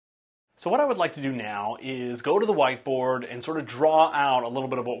So what I would like to do now is go to the whiteboard and sort of draw out a little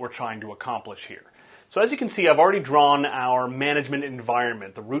bit of what we're trying to accomplish here. So as you can see, I've already drawn our management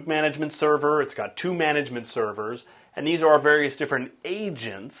environment, the root management server. It's got two management servers, and these are our various different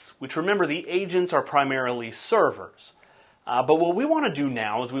agents, which remember the agents are primarily servers. But what we want to do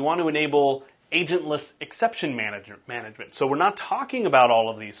now is we want to enable agentless exception management. So we're not talking about all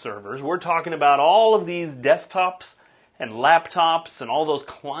of these servers. We're talking about all of these desktops and laptops and all those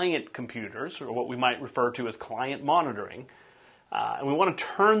client computers, or what we might refer to as client monitoring. And we want to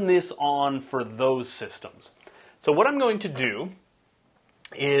turn this on for those systems. So what I'm going to do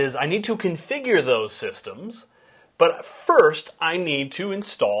is I need to configure those systems, but first I need to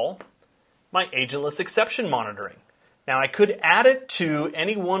install my agentless exception monitoring. Now I could add it to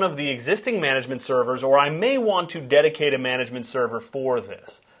any one of the existing management servers, or I may want to dedicate a management server for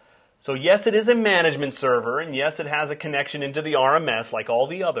this. So yes, it is a management server, and yes, it has a connection into the RMS like all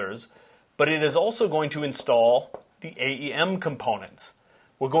the others, but it is also going to install the AEM components.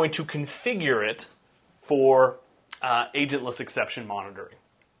 We're going to configure it for agentless exception monitoring,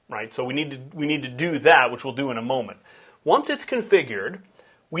 right? So we need to do that, which we'll do in a moment. Once it's configured,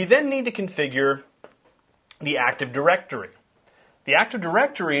 we then need to configure the Active Directory. The Active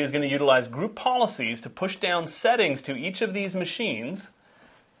Directory is going to utilize group policies to push down settings to each of these machines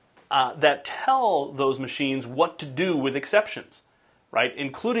that tell those machines what to do with exceptions, right?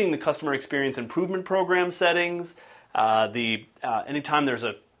 Including the customer experience improvement program settings, anytime there's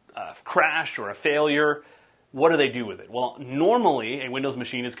a crash or a failure, what do they do with it? Well, normally a Windows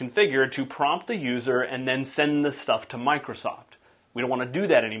machine is configured to prompt the user and then send the stuff to Microsoft. We don't want to do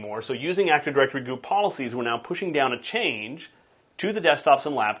that anymore, so using Active Directory group policies, we're now pushing down a change to the desktops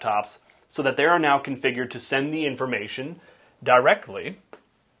and laptops so that they are now configured to send the information directly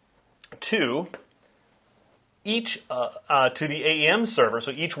to each to the AEM server.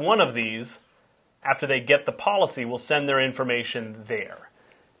 So each one of these, after they get the policy, will send their information there.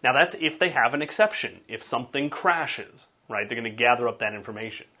 Now that's if they have an exception. If something crashes, right, they're going to gather up that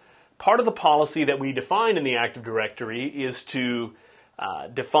information. Part of the policy that we define in the Active Directory is to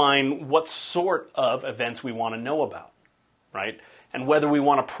define what sort of events we want to know about, right? And whether we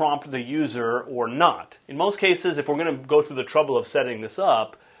want to prompt the user or not. In most cases, if we're going to go through the trouble of setting this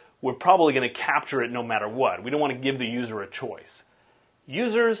up, we're probably going to capture it no matter what. We don't want to give the user a choice.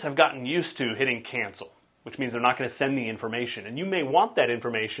 Users have gotten used to hitting cancel, which means they're not going to send the information. And you may want that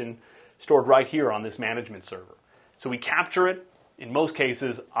information stored right here on this management server. So we capture it, in most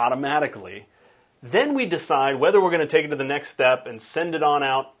cases, automatically. Then we decide whether we're going to take it to the next step and send it on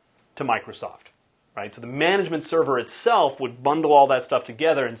out to Microsoft, right? So the management server itself would bundle all that stuff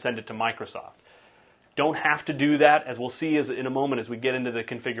together and send it to Microsoft. Don't have to do that, as we'll see in a moment as we get into the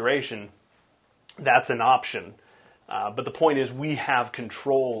configuration. That's an option. But the point is we have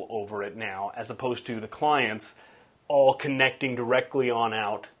control over it now, as opposed to the clients all connecting directly on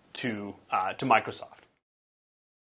out to Microsoft.